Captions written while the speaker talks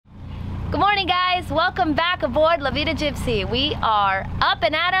Good morning, guys. Welcome back aboard Vida Gypsea. We are up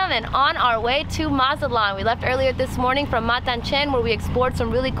and at 'em and on our way to Mazatlan. We left earlier this morning from Matanchen, where we explored some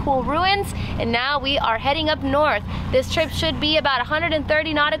really cool ruins, and now we are heading up north. This trip should be about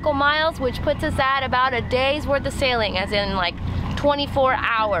 130 nautical miles, which puts us at about a day's worth of sailing, as in like 24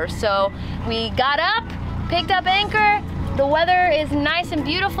 hours. So we got up, picked up anchor. The weather is nice and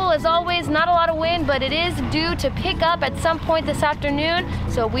beautiful as always, not a lot of wind, but it is due to pick up at some point this afternoon,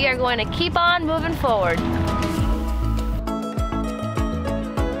 so we are going to keep on moving forward.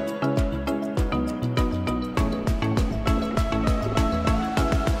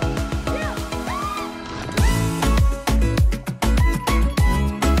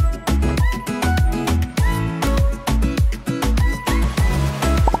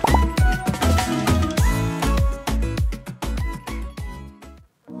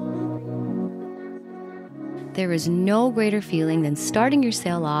 There is no greater feeling than starting your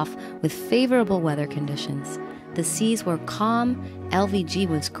sail off with favorable weather conditions. The seas were calm, LVG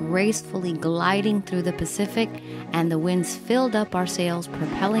was gracefully gliding through the Pacific, and the winds filled up our sails,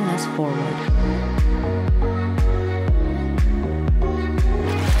 propelling us forward.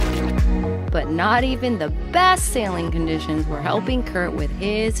 But not even the best sailing conditions were helping Kurt with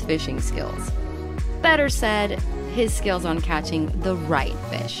his fishing skills. Better said, his skills on catching the right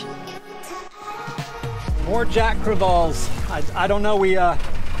fish. More jack crevalles. I don't know, we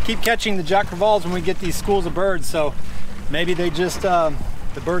keep catching the jack crevalles when we get these schools of birds, so maybe they just, the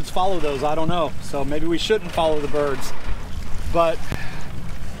birds follow those, I don't know. So maybe we shouldn't follow the birds. But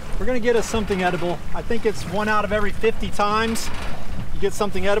we're gonna get us something edible. I think it's 1 out of every 50 times you get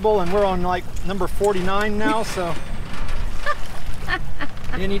something edible, and we're on like number 49 now, so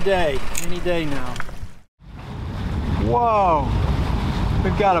any day now. Whoa,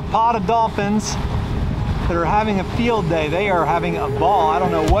 we've got a pod of dolphins that are having a field day. They are having a ball. I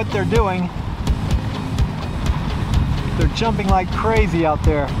don't know what they're doing. They're jumping like crazy out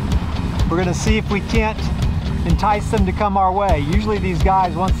there. We're gonna see if we can't entice them to come our way. Usually these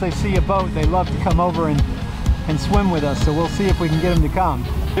guys, once they see a boat, they love to come over and swim with us. So we'll see if we can get them to come.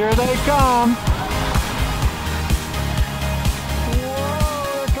 Here they come.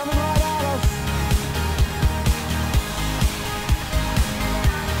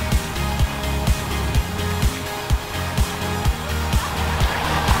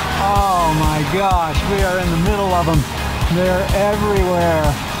 Oh my gosh, we are in the middle of them. They're everywhere.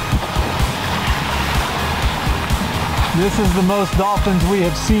 This is the most dolphins we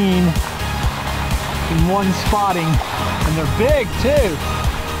have seen in one spotting, and they're big too.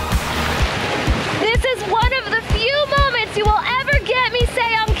 This is one of the few moments you will ever get me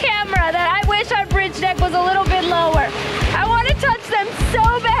say on camera that I wish our bridge deck was a little bit lower. I want to touch them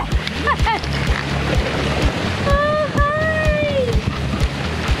so bad.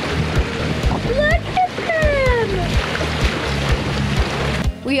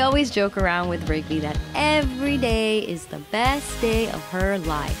 We always joke around with Rigby that every day is the best day of her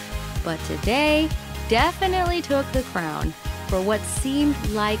life. But today definitely took the crown. For what seemed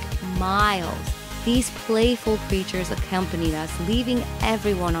like miles, these playful creatures accompanied us, leaving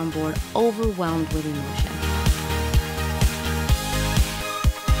everyone on board overwhelmed with emotion.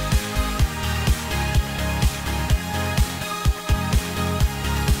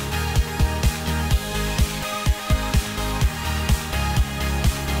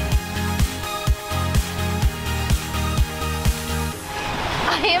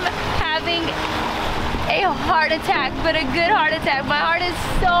 I am having a heart attack, but a good heart attack. My heart is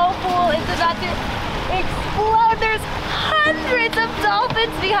so full, it's about to explode. There's hundreds of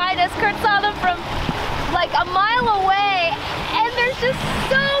dolphins behind us. Kurt saw them from like a mile away, and there's just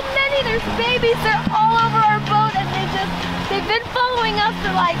so many. There's babies, they're all over our boat, and they've been following us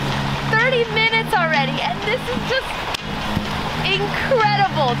for like 30 minutes already, and this is just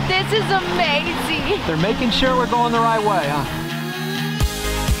incredible. This is amazing. They're making sure we're going the right way, huh?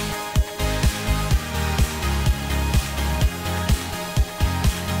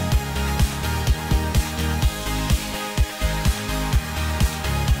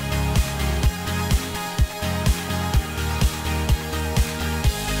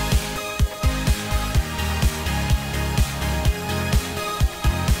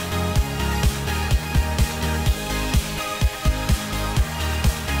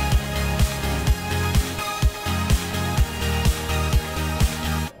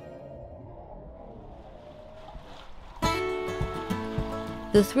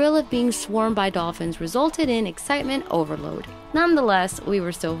 The thrill of being swarmed by dolphins resulted in excitement overload. Nonetheless, we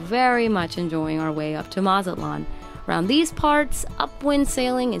were still very much enjoying our way up to Mazatlan. Around these parts, upwind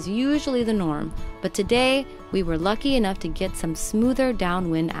sailing is usually the norm, but today we were lucky enough to get some smoother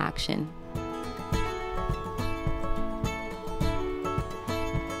downwind action.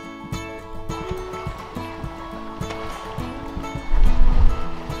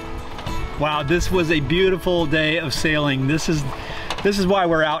 Wow, this was a beautiful day of sailing. This is why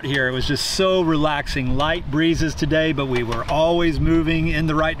we're out here. It was just so relaxing. Light breezes today, but we were always moving in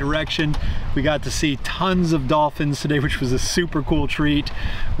the right direction. We got to see tons of dolphins today, which was a super cool treat.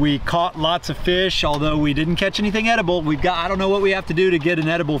 We caught lots of fish, although we didn't catch anything edible. I don't know what we have to do to get an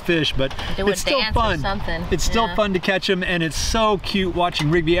edible fish, but it's still fun. It's still fun to catch them, and it's so cute watching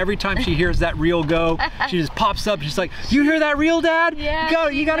Rigby. Every time she hears that reel go, she just pops up. She's like, "You hear that reel, Dad? Yeah,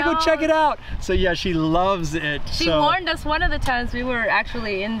 you gotta go check it out." So yeah, she loves it. She warned us one of the times we were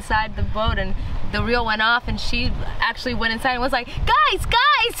actually inside the boat and the reel went off, and she actually went inside and was like, guys, get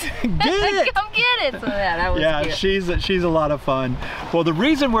it! Come get it! So yeah, that was cute. She's a lot of fun. Well, the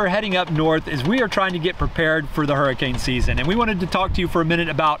reason we're heading up north is we are trying to get prepared for the hurricane season, and we wanted to talk to you for a minute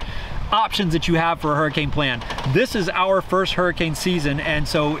about options that you have for a hurricane plan. This is our first hurricane season, and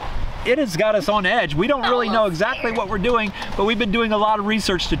so it has got us on edge. We don't really know exactly what we're doing, but we've been doing a lot of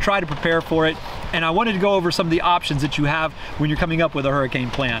research to try to prepare for it, and I wanted to go over some of the options that you have when you're coming up with a hurricane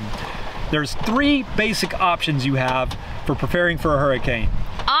plan. There's 3 basic options you have for preparing for a hurricane.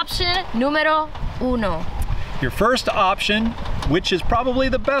 Option numero 1. Your first option, which is probably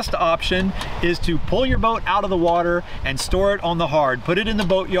the best option, is to pull your boat out of the water and store it on the hard. Put it in the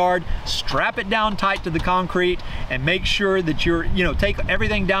boatyard, strap it down tight to the concrete, and make sure that take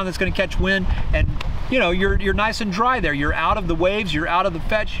everything down that's going to catch wind, and you're nice and dry there. You're out of the waves, you're out of the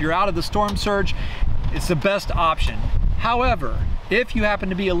fetch, you're out of the storm surge. It's the best option. However, if you happen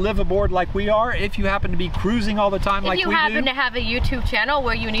to be a liveaboard like we are, if you happen to be cruising all the time like we do. If you happen to have a YouTube channel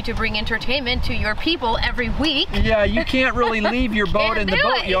where you need to bring entertainment to your people every week. Yeah, you can't really leave your boat in the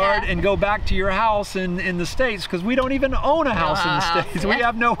boatyard and go back to your house in the States, because we don't even own a house in the States. We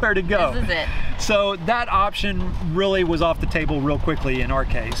have nowhere to go. This is it. So that option really was off the table real quickly in our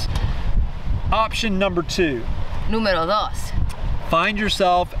case. Option number 2. Número 2. Find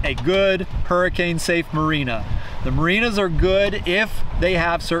yourself a good hurricane-safe marina. The marinas are good if they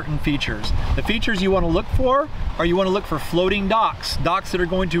have certain features. The features you want to look for are you want to look for floating docks that are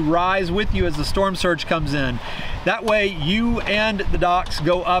going to rise with you as the storm surge comes in. That way you and the docks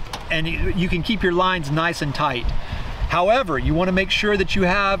go up and you can keep your lines nice and tight. However, you want to make sure that you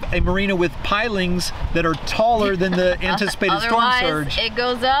have a marina with pilings that are taller than the anticipated storm surge. It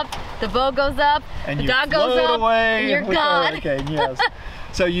goes up, the boat goes up, and the dock goes up, away and you're gone. Hurricane, yes.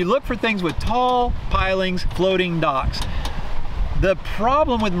 So you look for things with tall pilings, floating docks. The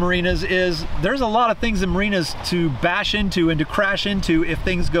problem with marinas is there's a lot of things in marinas to bash into and to crash into if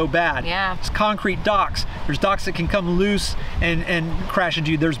things go bad. Yeah. It's concrete docks. There's docks that can come loose and crash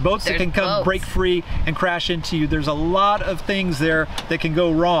into you. There's boats that can come break free and crash into you. There's a lot of things there that can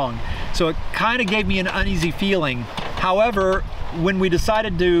go wrong. So it kind of gave me an uneasy feeling. However, when we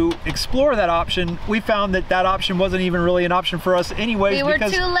decided to explore that option, we found that that option wasn't even really an option for us anyways. We were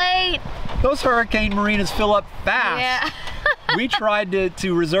too late. Those hurricane marinas fill up fast. Yeah. We tried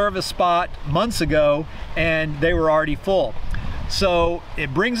to reserve a spot months ago and they were already full. So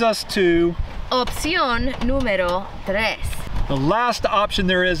it brings us to Opción número 3. the last option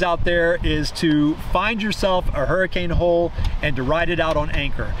there is out there is to find yourself a hurricane hole and to ride it out on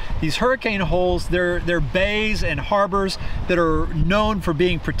anchor. These hurricane holes, they're bays and harbors that are known for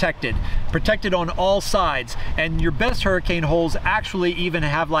being protected on all sides. And your best hurricane holes actually even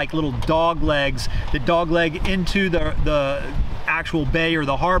have like little dog legs that dogleg into the actual bay or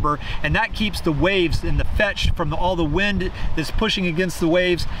the harbor, and that keeps the waves and the fetch from all the wind that's pushing against the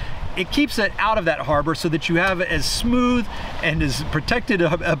waves. It keeps it out of that harbor so that you have as smooth and as protected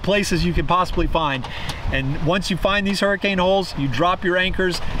a place as you can possibly find. And once you find these hurricane holes, you drop your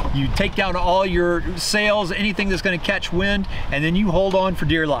anchors, you take down all your sails, anything that's going to catch wind, and then you hold on for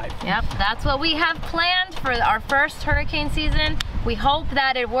dear life. Yep, that's what we have planned for our first hurricane season. We hope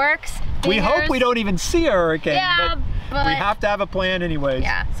that it works. We hope we don't even see a hurricane, yeah, but we have to have a plan anyways.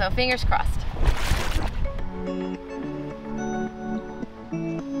 Yeah, so fingers crossed.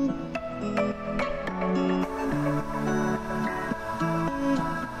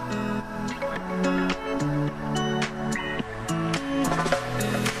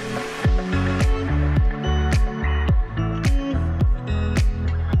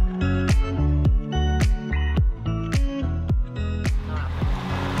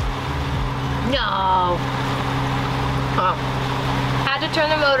 No. Oh. Had to turn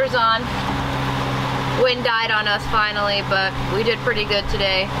the motors on. Wind died on us finally, but we did pretty good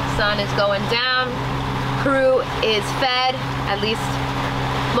today. Sun is going down. Crew is fed. At least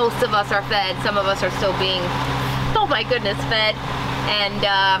most of us are fed. Some of us are still being, oh my goodness, fed. And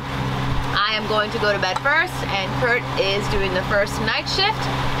I am going to go to bed first, and Kurt is doing the first night shift.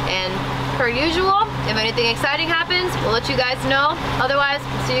 And per usual. If anything exciting happens, we'll let you guys know. Otherwise,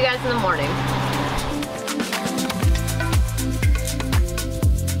 we'll see you guys in the morning.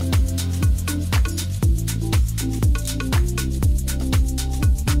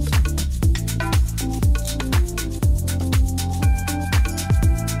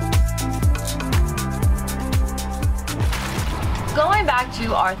 Going back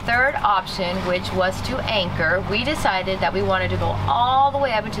to our third option, which was to anchor, we decided that we wanted to go all the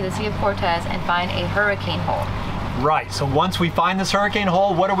way up into the Sea of Cortez and find a hurricane hole. Right, so once we find this hurricane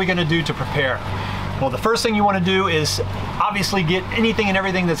hole, what are we gonna do to prepare? Well, the first thing you wanna do is obviously get anything and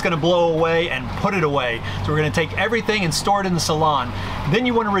everything that's gonna blow away and put it away. So we're gonna take everything and store it in the salon. Then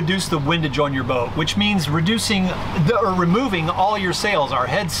you wanna reduce the windage on your boat, which means removing all your sails, our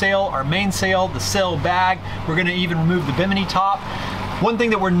head sail, our main sail, the sail bag. We're gonna even remove the bimini top. One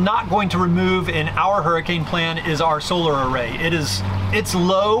thing that we're not going to remove in our hurricane plan is our solar array. It's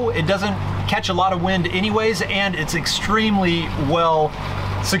low, it doesn't catch a lot of wind anyways, and it's extremely well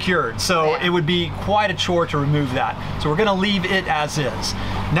secured. So it would be quite a chore to remove that. So we're gonna leave it as is.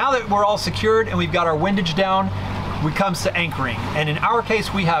 Now that we're all secured and we've got our windage down, it comes to anchoring. And in our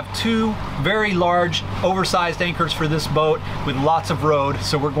case, we have two very large, oversized anchors for this boat with lots of rode.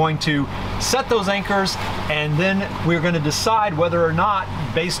 So we're going to set those anchors, and then we're gonna decide whether or not,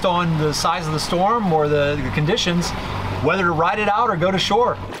 based on the size of the storm or the conditions, whether to ride it out or go to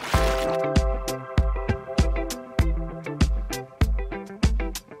shore.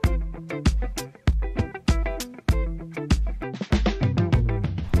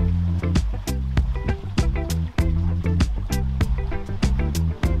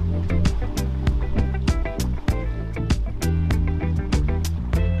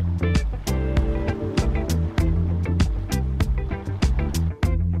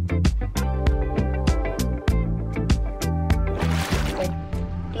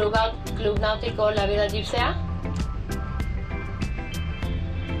 Club Náutico La Vida Gypsea.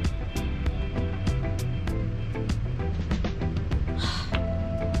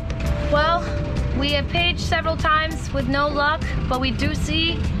 Well, we have paged several times with no luck, but we do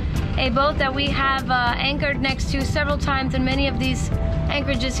see a boat that we have anchored next to several times in many of these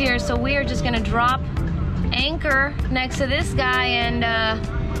anchorages here. So we are just gonna drop anchor next to this guy and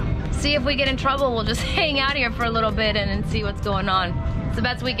see if we get in trouble. We'll just hang out here for a little bit and see what's going on. It's the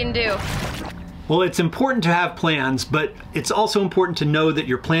best we can do. Well, it's important to have plans, but it's also important to know that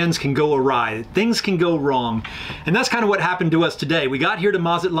your plans can go awry. Things can go wrong. And that's kind of what happened to us today. We got here to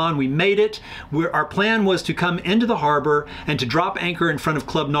Mazatlan, we made it. Our plan was to come into the harbor and to drop anchor in front of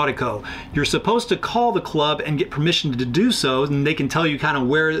Club Nautico. You're supposed to call the club and get permission to do so, and they can tell you kind of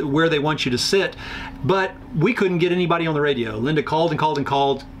where they want you to sit. But we couldn't get anybody on the radio. Linda called and called and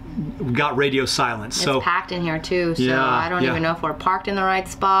called. We got radio silence. It's packed in here too, so yeah, I don't even know if we're parked in the right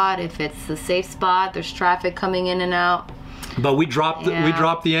spot, if it's the safe spot. There's traffic coming in and out. But we dropped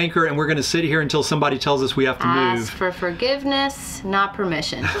the anchor, and we're going to sit here until somebody tells us we have to move. Ask for forgiveness, not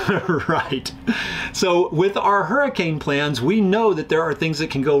permission. Right. So with our hurricane plans, we know that there are things that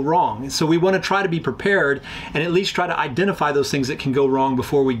can go wrong. So we want to try to be prepared and at least try to identify those things that can go wrong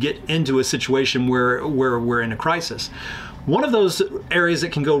before we get into a situation where we're in a crisis. One of those areas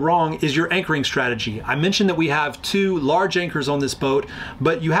that can go wrong is your anchoring strategy. I mentioned that we have two large anchors on this boat,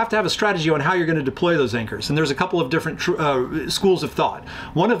 but you have to have a strategy on how you're going to deploy those anchors. And there's a couple of different schools of thought.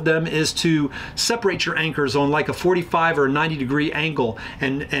 One of them is to separate your anchors on like a 45 or 90 degree angle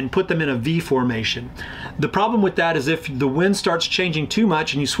and put them in a V formation. The problem with that is if the wind starts changing too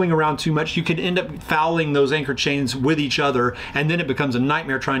much and you swing around too much, you can end up fouling those anchor chains with each other, and then it becomes a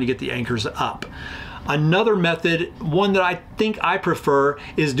nightmare trying to get the anchors up. Another method, one that I think I prefer,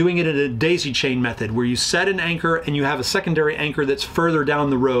 is doing it in a daisy chain method, where you set an anchor and you have a secondary anchor that's further down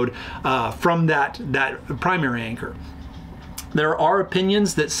the road from that primary anchor. There are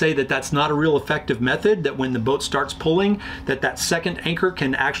opinions that say that that's not a real effective method, that when the boat starts pulling, that second anchor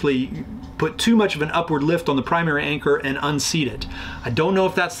can actually put too much of an upward lift on the primary anchor and unseat it. I don't know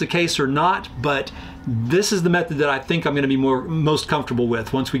if that's the case or not, but this is the method that I think I'm going to be most comfortable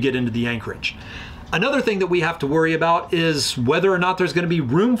with once we get into the anchorage. Another thing that we have to worry about is whether or not there's going to be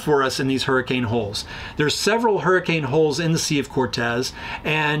room for us in these hurricane holes. There's several hurricane holes in the Sea of Cortez,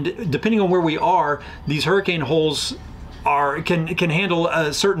 and depending on where we are, these hurricane holes can handle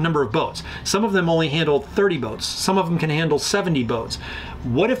a certain number of boats. Some of them only handle 30 boats. Some of them can handle 70 boats.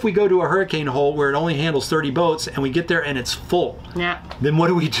 What if we go to a hurricane hole where it only handles 30 boats and we get there and it's full? Yeah. Then what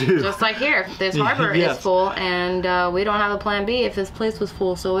do we do? Just like here, this harbor is full, and we don't have a plan B if this place was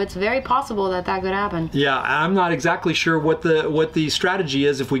full. So it's very possible that could happen. Yeah, I'm not exactly sure what the strategy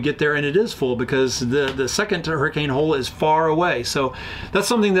is if we get there and it is full, because the second hurricane hole is far away. So that's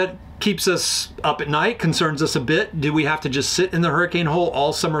something that keeps us up at night, concerns us a bit. Do we have to just sit in the hurricane hole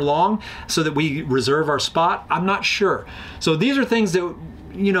all summer long so that we reserve our spot? I'm not sure. So these are things that,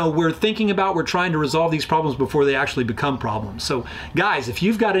 you know, we're thinking about. We're trying to resolve these problems before they actually become problems. So guys, if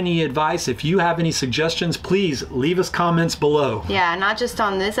you've got any advice, if you have any suggestions, please leave us comments below. Yeah, not just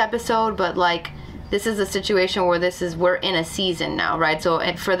on this episode, but like, this is a situation where we're in a season now, right? So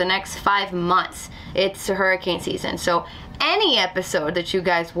for the next 5 months, it's hurricane season. So any episode that you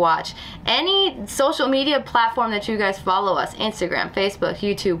guys watch, any social media platform that you guys follow us, Instagram, Facebook,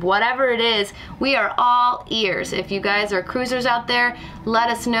 YouTube, whatever it is, we are all ears. If you guys are cruisers out there, let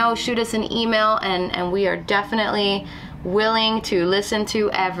us know, shoot us an email, and we are definitely willing to listen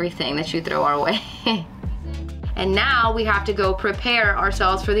to everything that you throw our way. And now we have to go prepare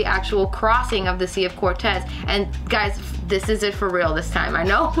ourselves for the actual crossing of the Sea of Cortez. And guys, this is it for real this time. I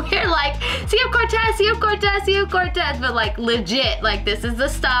know we're like, Sea of Cortez, Sea of Cortez, Sea of Cortez, but like legit, like this is the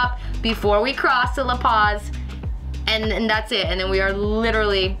stop before we cross to La Paz, and that's it. And then we are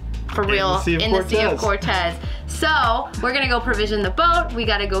literally, for real, in the Sea of Cortez. So we're gonna go provision the boat. We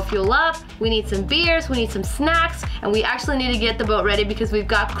gotta go fuel up. We need some beers, we need some snacks, and we actually need to get the boat ready because we've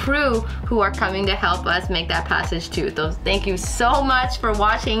got crew who are coming to help us make that passage too. So thank you so much for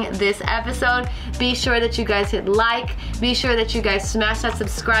watching this episode. Be sure that you guys hit like, be sure that you guys smash that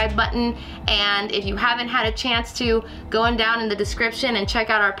subscribe button, and if you haven't had a chance to, go down in the description and check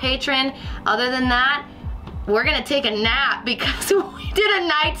out our Patreon. Other than that, we're gonna take a nap because we did a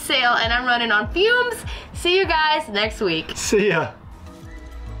night sail and I'm running on fumes. See you guys next week. See ya.